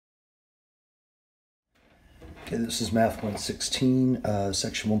Okay, this is Math 116,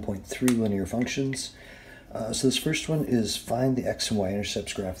 Section 1.3, Linear Functions. So this first one is find the x and y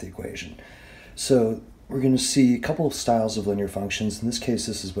intercepts, graph the equation. So we're going to see a couple of styles of linear functions. In this case,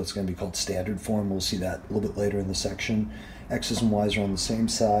 this is what's going to be called standard form. We'll see that a little bit later in the section. X's and y's are on the same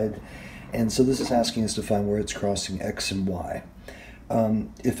side. And so this is asking us to find where it's crossing x and y.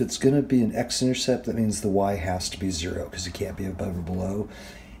 If it's going to be an x-intercept, that means the y has to be 0 because it can't be above or below.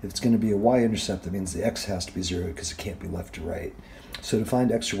 If it's going to be a y-intercept, that means the x has to be 0 because it can't be left to right. So to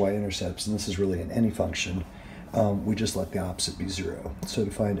find x or y-intercepts, and this is really in any function, we just let the opposite be 0. So to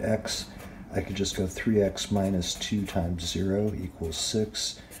find x, I could just go 3x minus 2 times 0 equals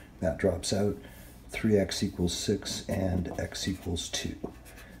 6. That drops out. 3x equals 6 and x equals 2.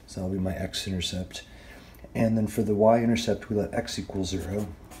 So that'll be my x-intercept. And then for the y-intercept, we let x equal 0.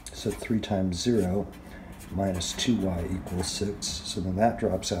 So 3 times 0 minus 2y equals 6. So then that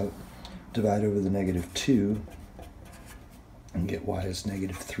drops out. Divide over the negative 2 and get y as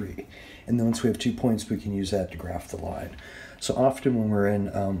negative 3. And then once we have 2 points, we can use that to graph the line. So often when we're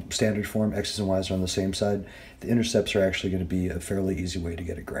in standard form, x's and y's are on the same side, the intercepts are actually going to be a fairly easy way to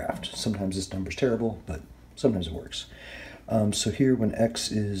get it graphed. Sometimes this number's terrible, but sometimes it works. So here when x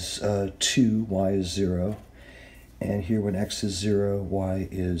is 2, y is 0. And here when x is 0, y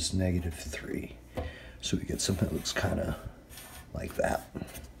is negative 3. So we get something that looks kind of like that.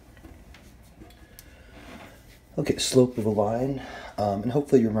 Okay, slope of a line. And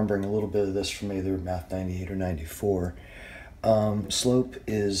hopefully you're remembering a little bit of this from either Math 98 or 94. Slope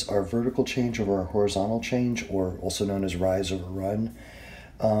is our vertical change over our horizontal change, or also known as rise over run.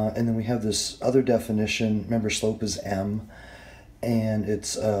 And then we have this other definition. Remember, slope is m. And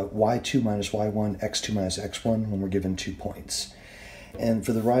it's y2 minus y1, x2 minus x1 when we're given 2 points. And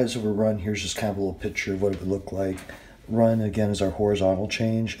for the rise over run, here's just kind of a little picture of what it would look like. Run, again, is our horizontal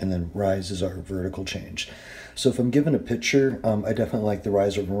change, and then rise is our vertical change. So if I'm given a picture, I definitely like the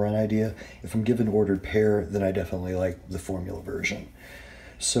rise over run idea. If I'm given ordered pair, then I definitely like the formula version.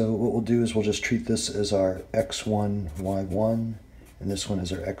 So what we'll do is we'll just treat this as our x1, y1, and this one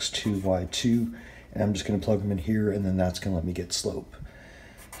is our x2, y2. And I'm just going to plug them in here, and then that's going to let me get slope.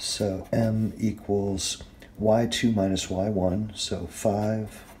 So m equals y2 minus y1, so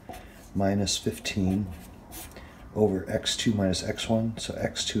 5 minus 15 over x2 minus x1, so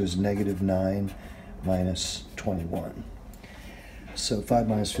x2 is negative 9 minus 21. So 5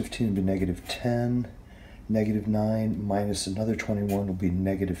 minus 15 would be negative 10, negative 9 minus another 21 will be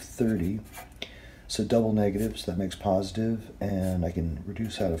negative 30. So double negatives, that makes positive, and I can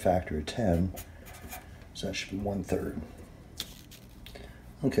reduce out a factor of 10. So that should be 1/3.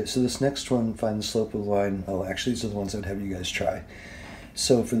 Okay, so this next one, find the slope of the line. Oh, actually, these are the ones I'd have you guys try.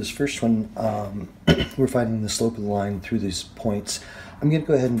 So for this first one, we're finding the slope of the line through these points. I'm going to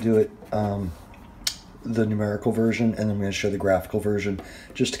go ahead and do it the numerical version, and then I'm going to show the graphical version,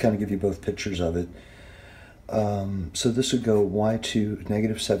 just to kind of give you both pictures of it. So this would go y2,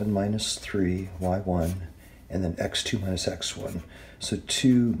 negative 7 minus 3, y1, and then x2 minus x1. So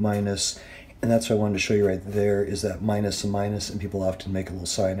 2 minus... And that's what I wanted to show you right there, is that minus and minus, and people often make a little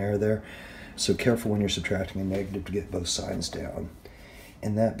sign error there. So careful when you're subtracting a negative to get both signs down.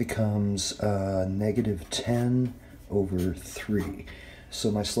 And that becomes negative 10 over 3. So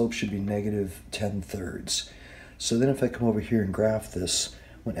my slope should be negative 10/3. So then if I come over here and graph this,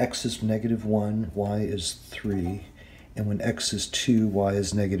 when x is negative 1, y is 3. And when x is 2, y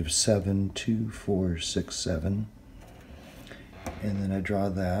is negative 7, 2, 4, 6, 7. And then I draw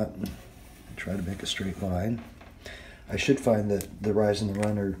that. Try to make a straight line. I should find that the rise and the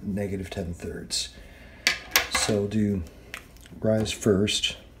run are negative 10/3. So I'll do rise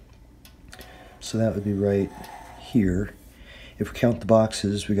first. So that would be right here. If we count the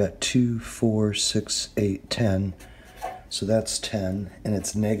boxes, we got 2, 4, 6, 8, 10. So that's 10, and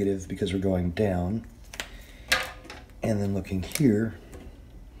it's negative because we're going down. And then looking here,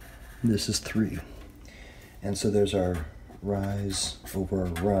 this is 3. And so there's our rise over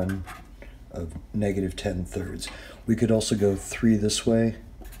our run of negative 10/3. We could also go 3 this way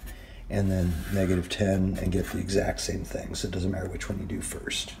and then negative 10 and get the exact same thing. So it doesn't matter which one you do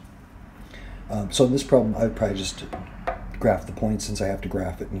first. So in this problem, I would probably just graph the points since I have to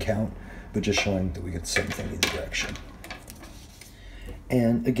graph it and count, but just showing that we get the same thing either direction.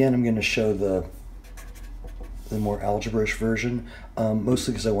 And again, I'm going to show the more algebra-ish version,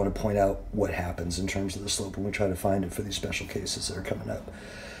 mostly because I want to point out what happens in terms of the slope when we try to find it for these special cases that are coming up.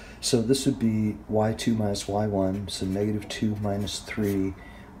 So this would be y2 minus y1, so negative 2 minus 3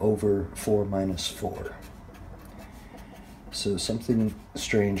 over 4 minus 4. So something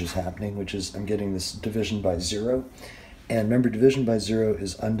strange is happening, which is I'm getting this division by 0. And remember, division by 0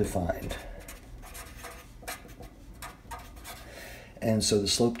 is undefined. and so the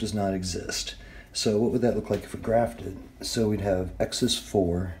slope does not exist. So what would that look like if we graphed it? So we'd have x is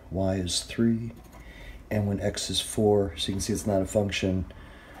 4, y is 3, and when x is 4, so you can see it's not a function,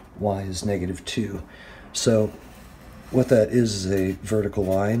 y is negative 2. So what that is a vertical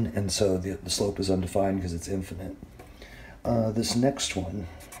line, and so the slope is undefined because it's infinite. This next one,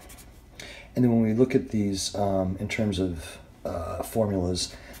 and then when we look at these in terms of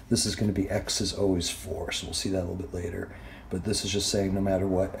formulas, this is going to be x is always 4, so we'll see that a little bit later. But this is just saying no matter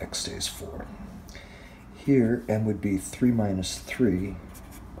what, x stays 4. Here, m would be 3 minus 3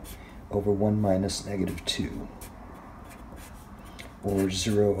 over 1 minus negative 2, or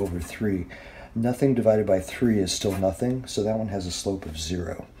 0 over 3. Nothing divided by 3 is still nothing, so that one has a slope of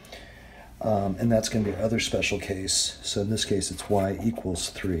 0. And that's going to be our other special case. So in this case, it's y equals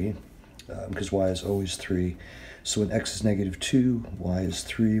 3, because y is always 3. So when x is negative 2, y is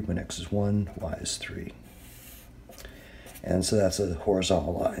 3. When x is 1, y is 3. And so that's a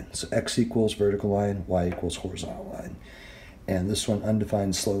horizontal line. So x equals vertical line, y equals horizontal line. And this one,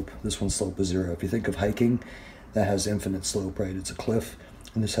 undefined slope, this one's slope is 0. If you think of hiking, that has infinite slope, right? It's a cliff.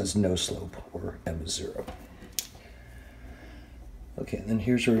 And this has no slope, or m is 0. Okay, and then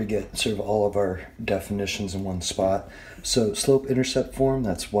here's where we get sort of all of our definitions in one spot. So slope-intercept form,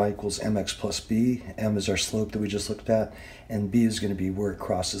 that's y equals mx plus b. M is our slope that we just looked at, and b is going to be where it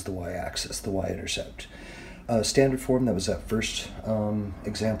crosses the y-axis, the y-intercept. Standard form, that was that first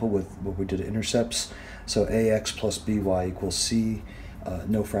example with what we did at intercepts. So ax plus by equals c,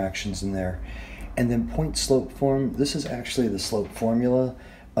 no fractions in there. And then point slope form, this is actually the slope formula,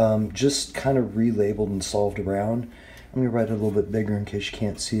 just kind of relabeled and solved around. Let me write it a little bit bigger in case you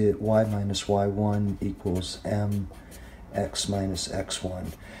can't see it. Y minus y1 equals mx minus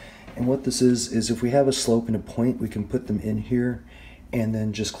x1. And what this is if we have a slope and a point, we can put them in here and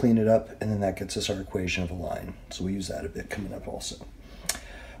then just clean it up, and then that gets us our equation of a line. So we use that a bit coming up also.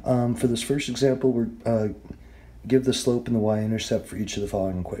 For this first example, we're give the slope and the y-intercept for each of the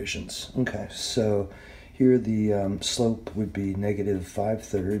following equations. Okay, so here the slope would be negative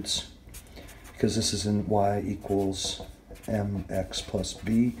 5/3, because this is in y equals mx plus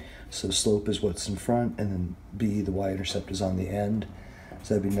b. So slope is what's in front, and then b, the y-intercept, is on the end.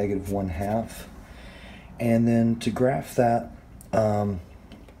 So that'd be negative 1/2. And then to graph that,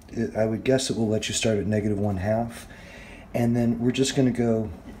 I would guess it will let you start at negative 1/2. And then we're just going to go,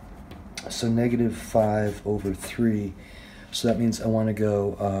 so negative 5/3. So that means I want to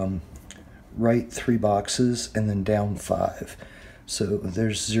go right 3 boxes and then down 5. So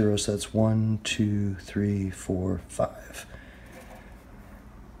there's 0, so that's 1, 2, 3, 4, 5.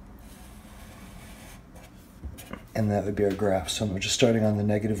 And that would be our graph. So we're just starting on the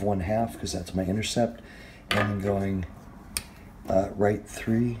negative 1/2 because that's my intercept, and then going right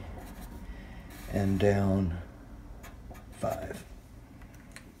 3 and down 5.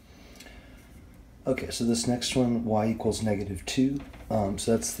 Okay, so this next one, y equals negative 2.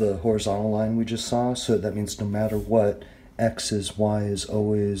 So that's the horizontal line we just saw. So that means no matter what, x is, y is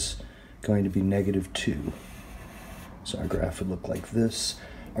always going to be negative 2. So our graph would look like this.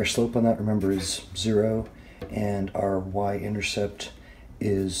 Our slope on that, remember, is 0, and our y-intercept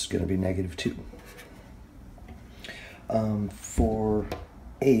is going to be negative 2. For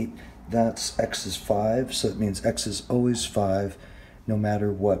 8, that's x is 5, so it means x is always 5 no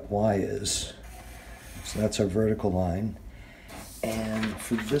matter what y is. So that's our vertical line. And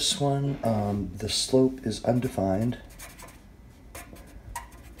for this one, the slope is undefined.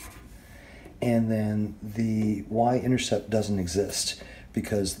 And then the y-intercept doesn't exist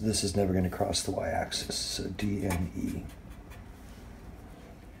because this is never going to cross the y-axis, so D and E.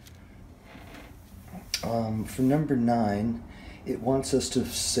 For number 9, it wants us to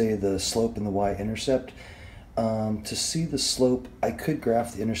say the slope and the y-intercept. To see the slope, I could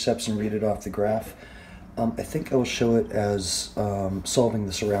graph the intercepts and read it off the graph. I think I will show it as solving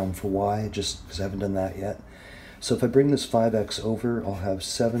this around for y, just because I haven't done that yet. So if I bring this 5x over, I'll have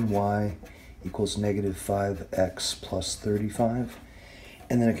 7y equals negative 5x plus 35.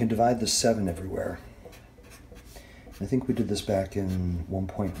 And then I can divide the 7 everywhere. I think we did this back in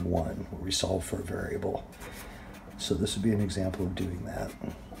 1.1, where we solved for a variable. So this would be an example of doing that.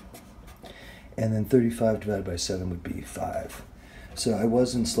 And then 35 divided by 7 would be 5. So I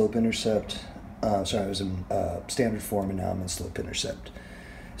was in slope-intercept, I was in standard form, and now I'm in slope-intercept.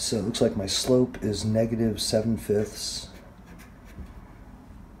 So it looks like my slope is negative 7/5,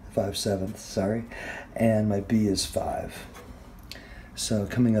 5/7, sorry, and my b is 5. So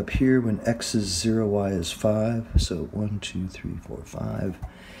coming up here, when x is 0, y is 5, so 1, 2, 3, 4, 5.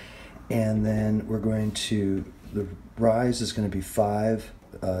 And then we're going to, the rise is going to be 5,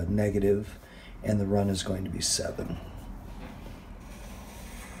 negative, and the run is going to be 7.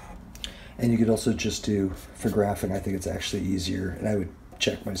 And you could also just do, for graphing, I think it's actually easier, and I would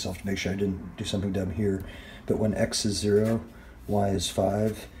check myself to make sure I didn't do something dumb here, but when x is 0, y is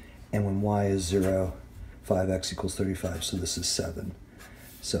 5, and when y is 0, 5x equals 35, so this is 7.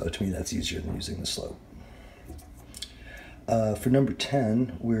 So to me that's easier than using the slope. For number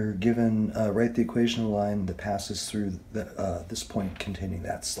 10, we're given, write the equation of the line that passes through this point containing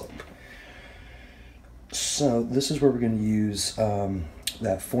that slope. So this is where we're going to use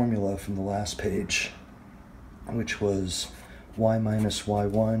that formula from the last page, which was y minus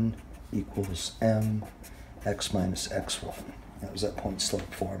y1 equals m x minus x1. That was that point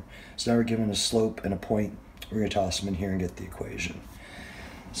slope form. So now we're given a slope and a point. We're going to toss them in here and get the equation.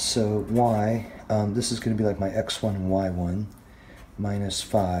 So y, this is going to be like my x1 and y1, minus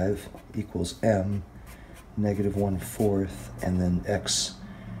 5 equals m, negative 1/4, and then x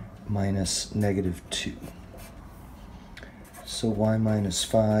minus negative 2. So y minus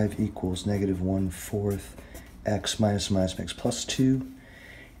 5 equals negative 1/4, x minus minus makes plus 2,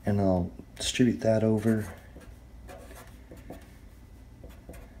 and I'll distribute that over.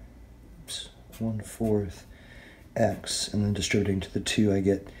 1/4 x, and then distributing to the 2, I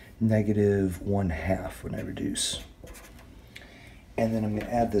get negative 1/2 when I reduce. And then I'm going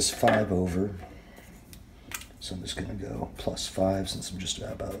to add this 5 over. So I'm just going to go plus 5 since I'm just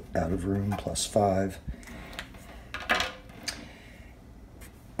about out of room, plus 5.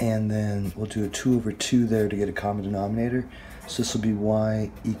 And then we'll do a 2 over 2 there to get a common denominator. So this will be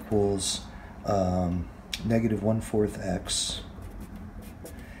y equals negative 1/4 x.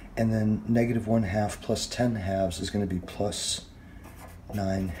 And then negative 1/2 plus 10/2 is going to be plus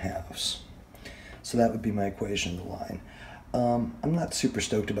 9/2. So that would be my equation of the line. I'm not super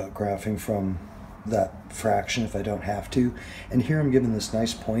stoked about graphing from that fraction if I don't have to. And here I'm given this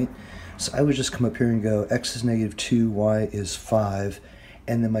nice point. So I would just come up here and go x is negative 2, y is 5,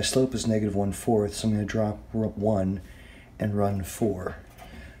 and then my slope is negative 1/4, so I'm going to drop 1 and run 4.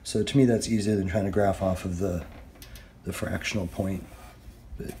 So to me that's easier than trying to graph off of the fractional point.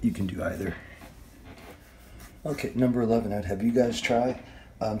 But you can do either. Okay, number 11, I'd have you guys try.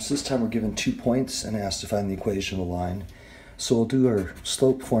 So this time we're given 2 points and asked to find the equation of the line. So we'll do our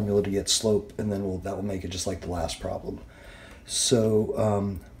slope formula to get slope, and then that will make it just like the last problem. So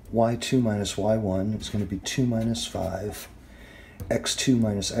y2 minus y1 is going to be 2 minus 5. x2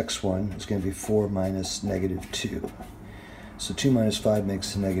 minus x1 is going to be 4 minus negative 2. So 2 minus 5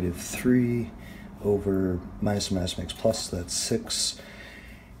 makes a negative 3 over minus and minus makes plus, so that's 6.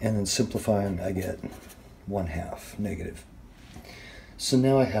 And then simplifying, I get 1/2 negative. So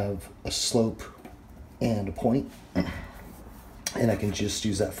now I have a slope and a point, and I can just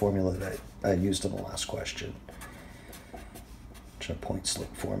use that formula that I used in the last question, which is a point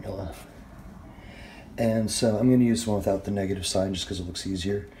slope formula. And so I'm going to use one without the negative sign just because it looks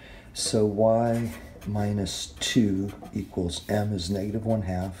easier. So y minus 2 equals m is negative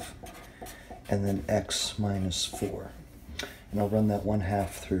 1/2, and then x minus 4. And I'll run that 1/2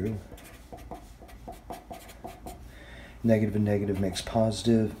 through. Negative and negative makes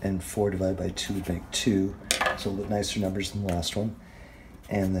positive, and 4 divided by 2 would make 2. So a little nicer numbers than the last one.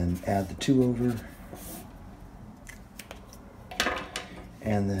 And then add the 2 over.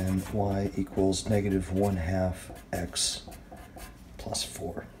 And then y equals negative 1/2 x plus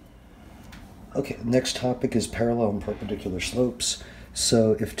 4. Okay, next topic is parallel and perpendicular slopes.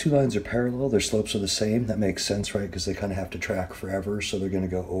 So if two lines are parallel, their slopes are the same. That makes sense, right? Because they kind of have to track forever, so they're going to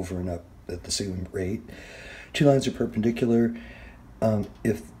go over and up at the same rate. Two lines are perpendicular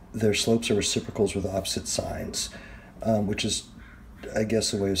if their slopes are reciprocals with opposite signs, which is, I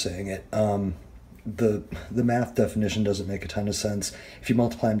guess, a way of saying it. The math definition doesn't make a ton of sense. If you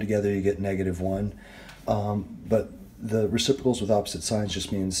multiply them together, you get -1. But the reciprocals with opposite signs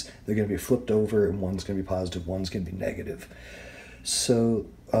just means they're going to be flipped over, and one's going to be positive, one's going to be negative. So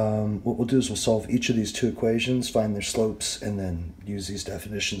what we'll do is we'll solve each of these two equations, find their slopes, and then use these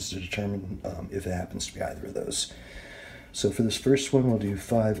definitions to determine if it happens to be either of those. So for this first one, we'll do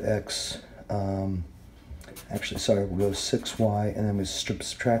 5x, we'll go 6y, and then we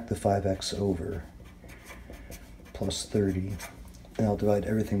subtract the 5x over, plus 30, and I'll divide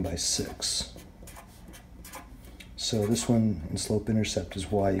everything by 6. So this one in slope-intercept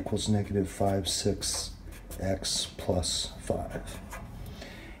is y equals negative 5, 6x plus 5.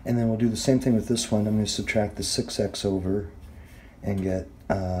 And then we'll do the same thing with this one. I'm going to subtract the 6x over and get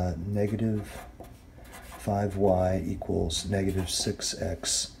negative 5y equals negative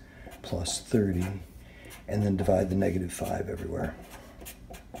 6x plus 30, and then divide the negative 5 everywhere.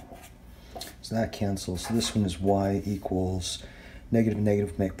 So that cancels. So this one is y equals negative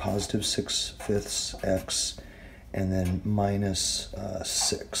negative make positive 6/5 x, and then minus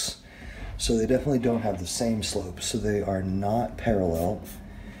 6. So they definitely don't have the same slope, so they are not parallel.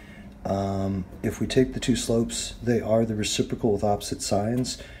 If we take the two slopes, they are the reciprocal with opposite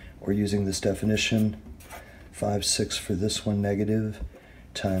signs. We're using this definition, 5/6 for this one negative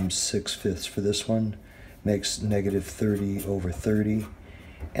times 6/5 for this one makes negative 30 over 30,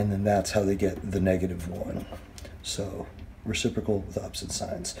 and then that's how they get the -1. So reciprocal with opposite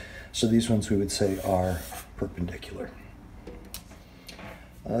signs. So these ones we would say are perpendicular.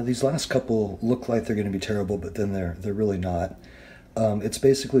 These last couple look like they're going to be terrible, but then they're really not. It's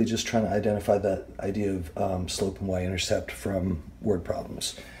basically just trying to identify that idea of slope and y-intercept from word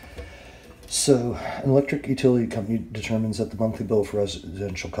problems. So an electric utility company determines that the monthly bill for a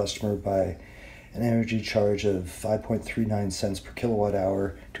residential customer by an energy charge of 5.39 cents per kilowatt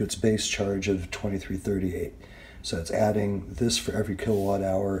hour to its base charge of 23.38. So it's adding this for every kilowatt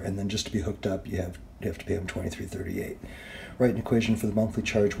hour, and then just to be hooked up, you have to pay them 23.38. Write an equation for the monthly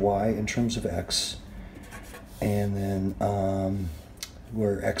charge y in terms of x, and then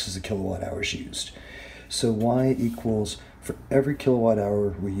where x is the kilowatt hours used. So y equals, for every kilowatt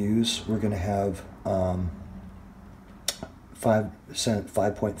hour we use, we're going to have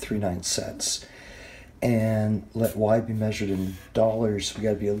 5.39 cents. And let y be measured in dollars. We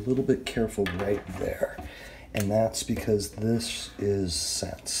got to be a little bit careful right there. And that's because this is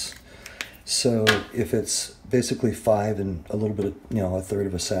cents. So if it's basically 5 and a little bit of, a third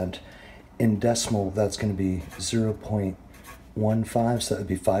of a cent, in decimal, that's going to be 0.15, so that would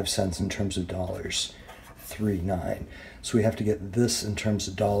be 5 cents in terms of dollars, 3.9. So we have to get this in terms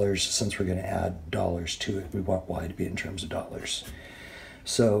of dollars. Since we're going to add dollars to it, we want y to be in terms of dollars.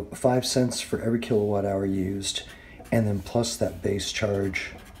 So 5 cents for every kilowatt hour used, and then plus that base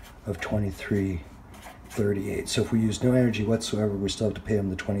charge of 23.38. So if we use no energy whatsoever, we still have to pay them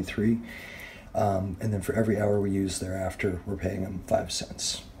the 23. And then for every hour we use thereafter, we're paying them 5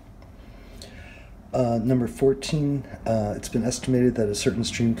 cents. Number 14, it's been estimated that a certain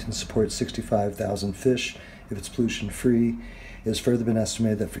stream can support 65,000 fish if it's pollution-free. It has further been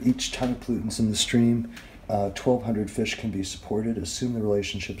estimated that for each ton of pollutants in the stream, 1,200 fish can be supported. Assume the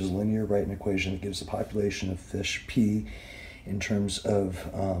relationship is linear. Write an equation that gives the population of fish P in terms of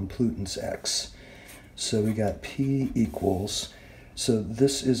pollutants X. So we got P equals, so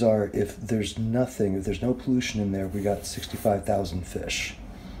this is our, if there's no pollution in there, we got 65,000 fish.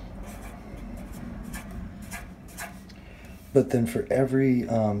 But then for every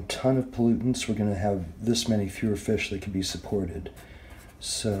ton of pollutants, we're going to have this many fewer fish that can be supported.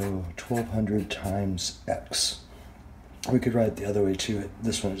 So 1,200 times X. We could write it the other way too.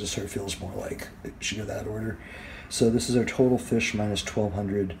 This one just sort of feels more like it should go that order. So this is our total fish minus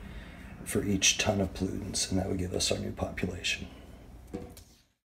 1,200 for each ton of pollutants, and that would give us our new population.